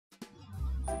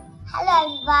Hello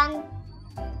everyone.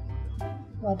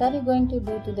 What are you going to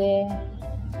do today?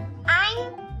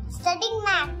 I'm studying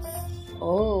maths.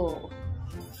 Oh.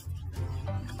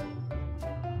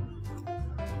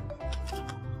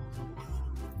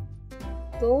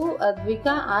 तो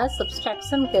अद्विका आज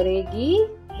subtraction करेगी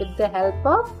with the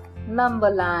help of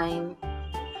number line.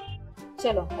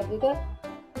 चलो अद्विका,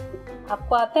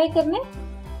 आपको आता है करने?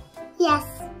 Yes.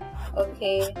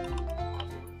 Okay.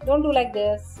 Don't do like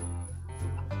this.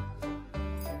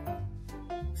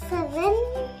 7.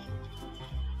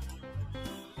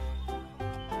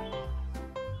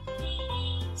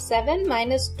 7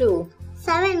 minus 2.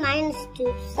 7 minus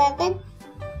 2. 7.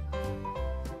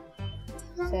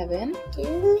 7.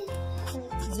 2.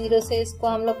 0 से इसको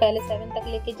हम लोग पहले 7 तक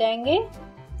लेके जाएंगे,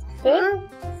 फिर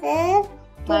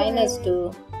minus 2.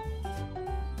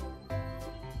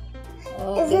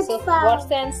 Okay, so what's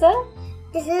the answer?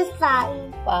 This is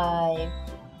 5. 5.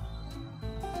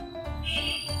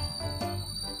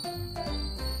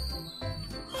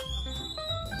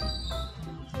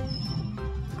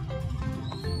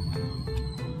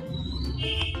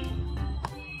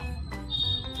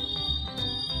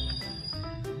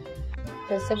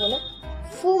 फिर से बोलो.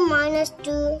 4 minus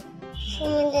 2. 4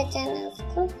 मिल जाता है ना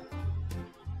उसको.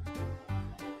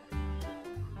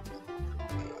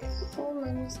 4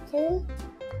 minus 2.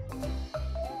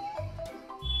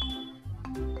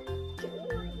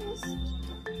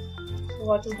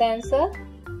 What is the answer?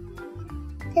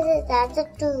 This is answer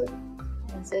 2.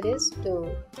 Answer is 2.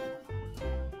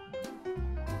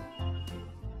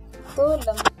 तो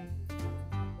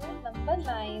नंबर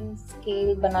लाइन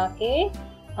स्केल बना के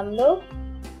हम लोग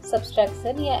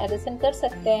सब्सट्रैक्शन या एडिशन कर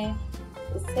सकते हैं.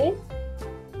 इससे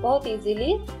बहुत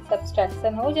इजीली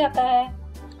सब्सट्रैक्शन हो जाता है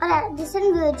और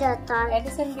एडिशन भी हो जाता है.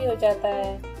 एडिशन भी हो जाता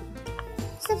है.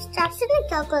 सब्सट्रैक्शन में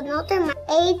क्या करना होता है?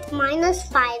 8 minus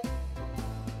 5.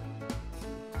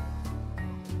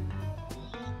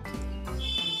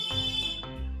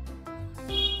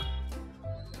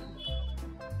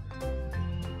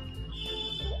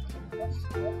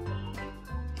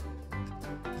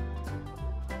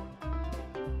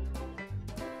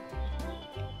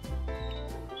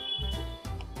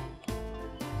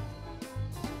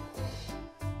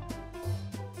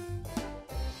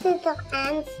 This is the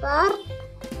answer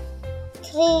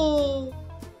 3.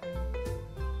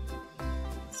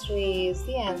 3 is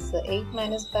the answer. 8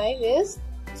 minus 5 is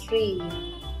 3.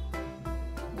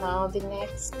 Now the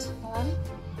next one.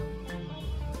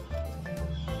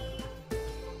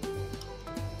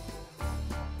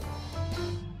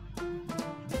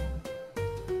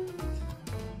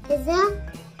 This is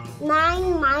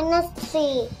 9 minus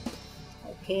 3.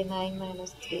 Okay, 9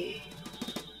 minus 3.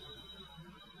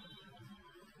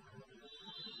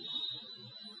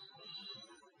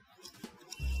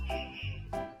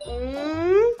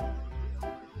 Mm.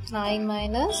 9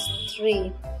 minus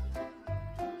 3.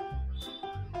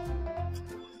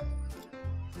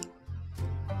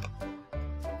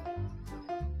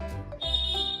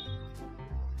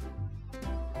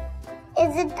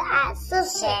 Is it the answer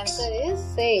 6? The answer is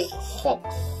 6. 6.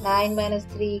 9 minus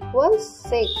 3 equals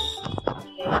 6.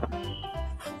 Okay.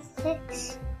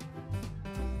 6.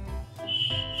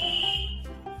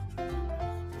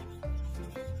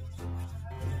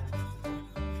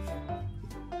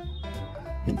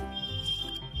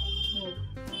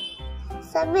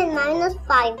 Seven minus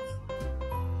 5.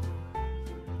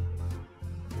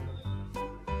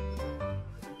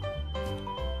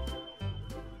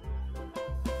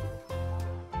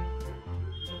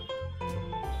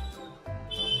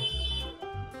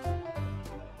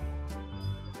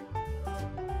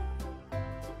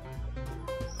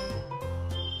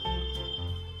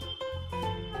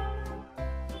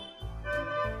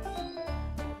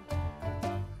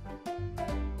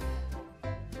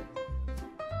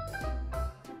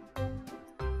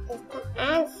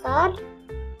 Answer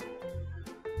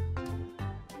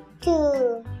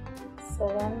 2.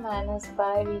 7 minus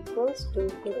 5 equals 2.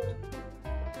 Good.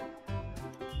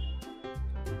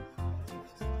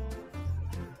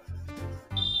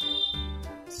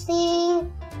 C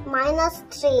minus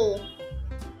 3.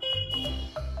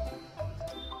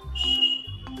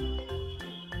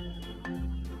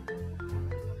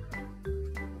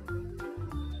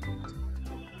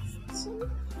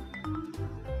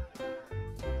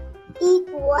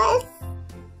 Equals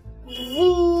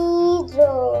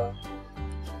 0.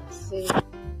 See.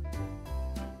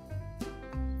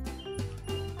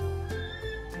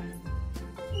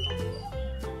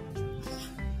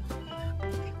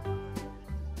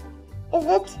 Is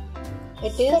it?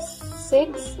 It is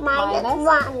 6 minus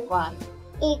 1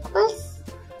 equals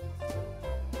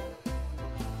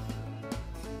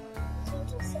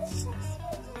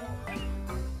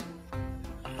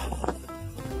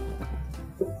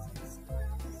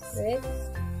 6.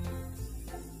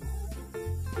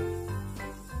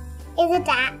 Is it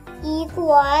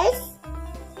equals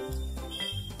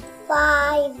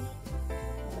 5?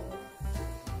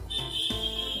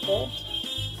 Good.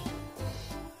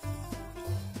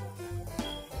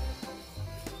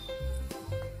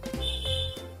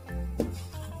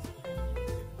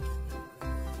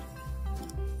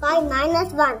 Five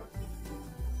minus 1.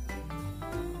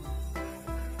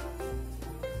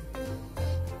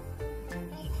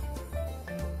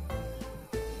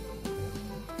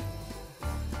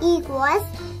 Equals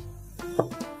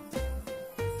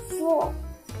 4.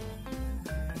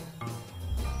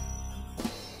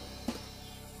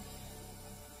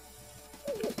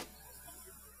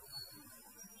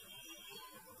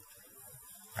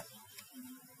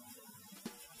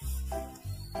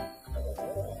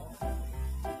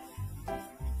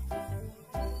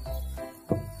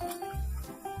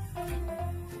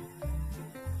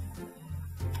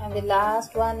 And the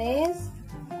last one is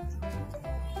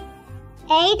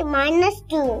 8 minus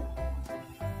 2.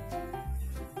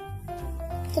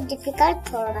 It's a difficult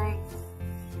problem.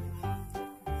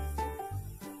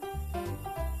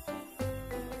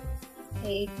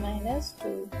 eight minus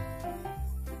 2.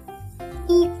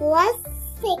 Equals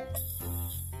 6.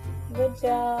 Good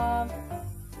job.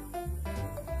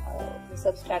 The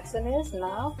subtraction is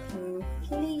now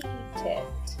completed.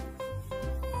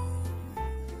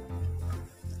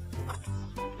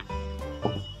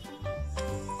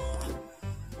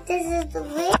 This is the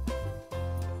way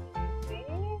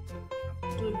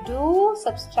To do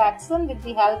subtraction with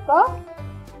the help of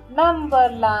number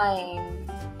line.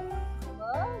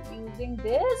 Using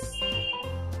this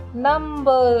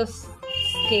number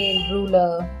scale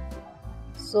ruler.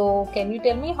 So can you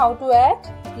tell me how to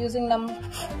add using number?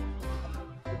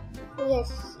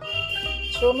 Yes.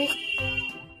 Show me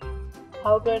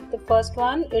how to add the first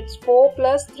one. It's 4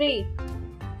 plus 3.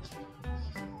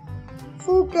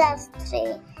 4 plus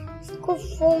 3. इसको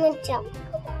 4 में जब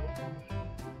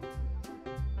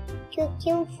क्योंकि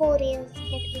हम 4 years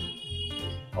के थे.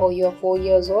 Oh, you're 4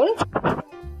 years old?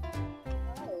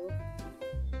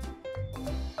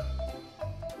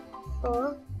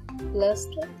 4 Plus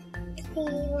 3.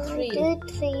 1, 3. 2,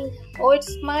 3. Oh,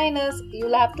 it's minus.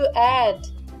 You'll have to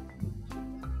add.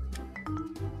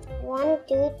 1,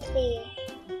 2, 3.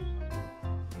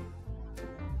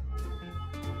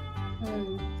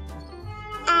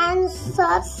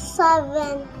 Answer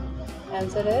 7.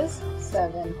 Answer is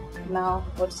 7. Now,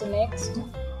 what's the next?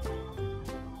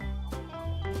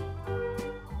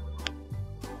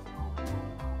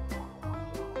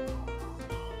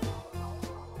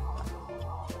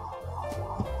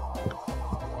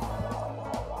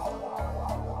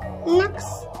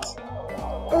 Next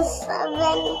is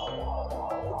 7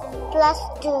 plus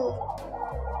 2.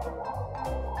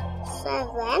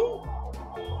 7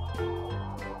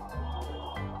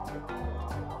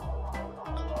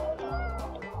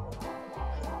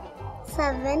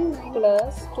 7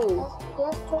 Plus 2.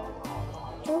 plus 2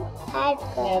 to add.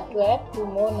 You have to add 2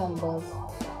 more numbers.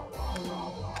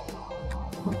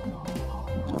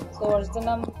 So, what's the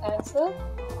answer?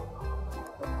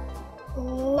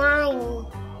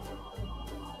 9.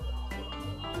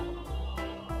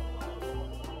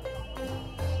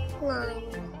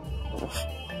 9.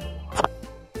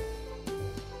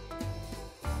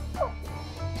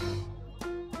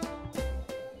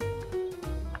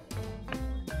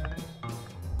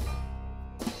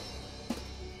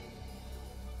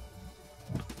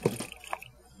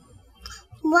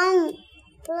 One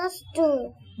plus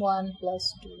 2. 1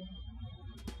 plus 2.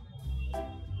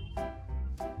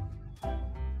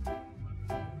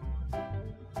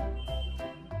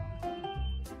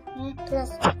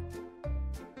 Plus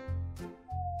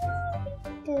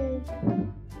 2.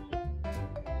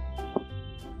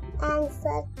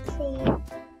 Answer 3.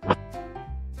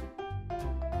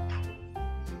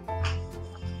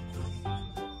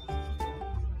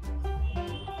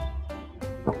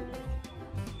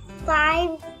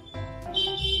 Five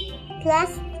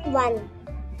plus 1.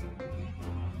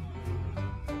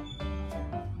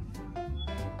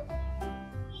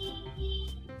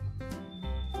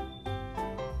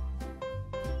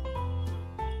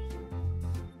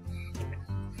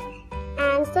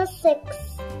 Answer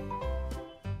 6.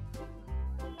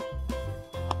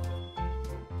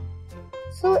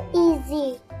 So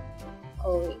easy.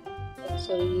 Oh, that's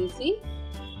so easy.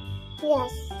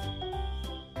 Yes.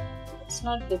 It's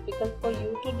not difficult for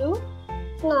you to do.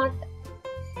 Not.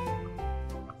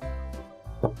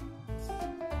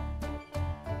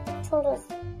 थोड़ा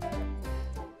सा.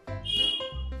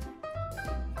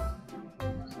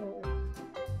 So,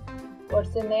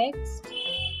 what's the next?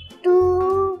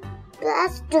 2 plus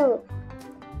plus 2.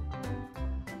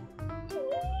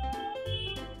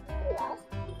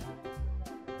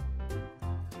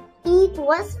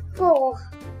 Equals 4.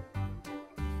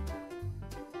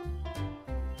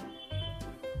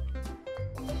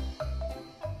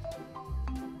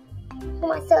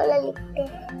 हम ऐसे वाला लिखते हैं.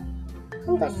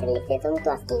 हम कैसे लिखते तुम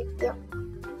तो ऐसे लिखते हो.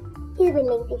 इस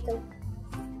बिल्डिंग पे तुम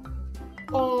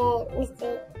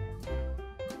मिस्टेक.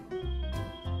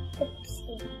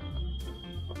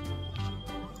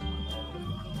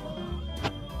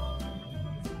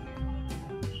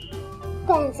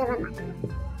 आंसर बना.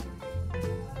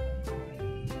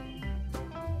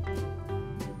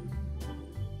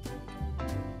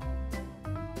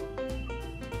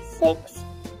 Six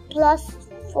plus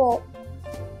 4. 6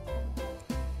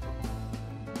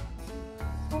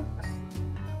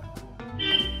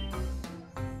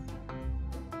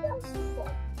 plus 4.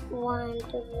 1,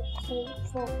 2, 3,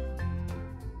 4.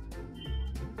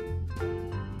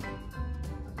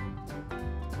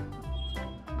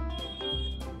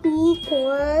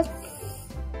 Equals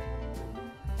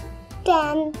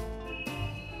 10.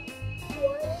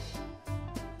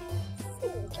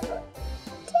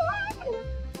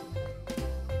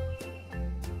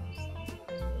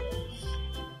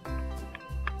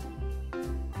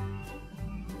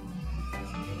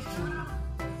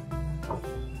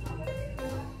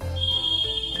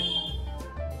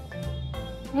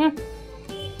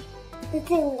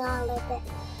 ถึงนอนเลยแบบ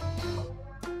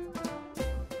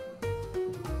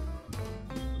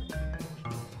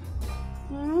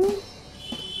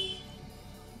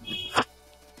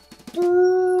2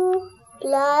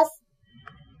 plus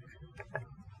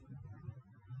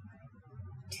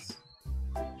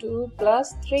 2 plus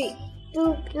 3.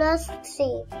 2 plus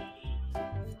 3.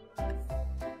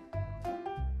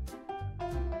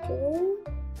 2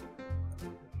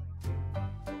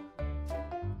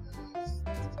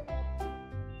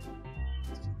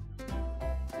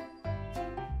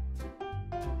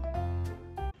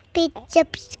 Please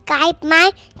subscribe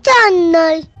my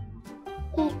channel.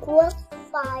 Equals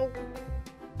 5.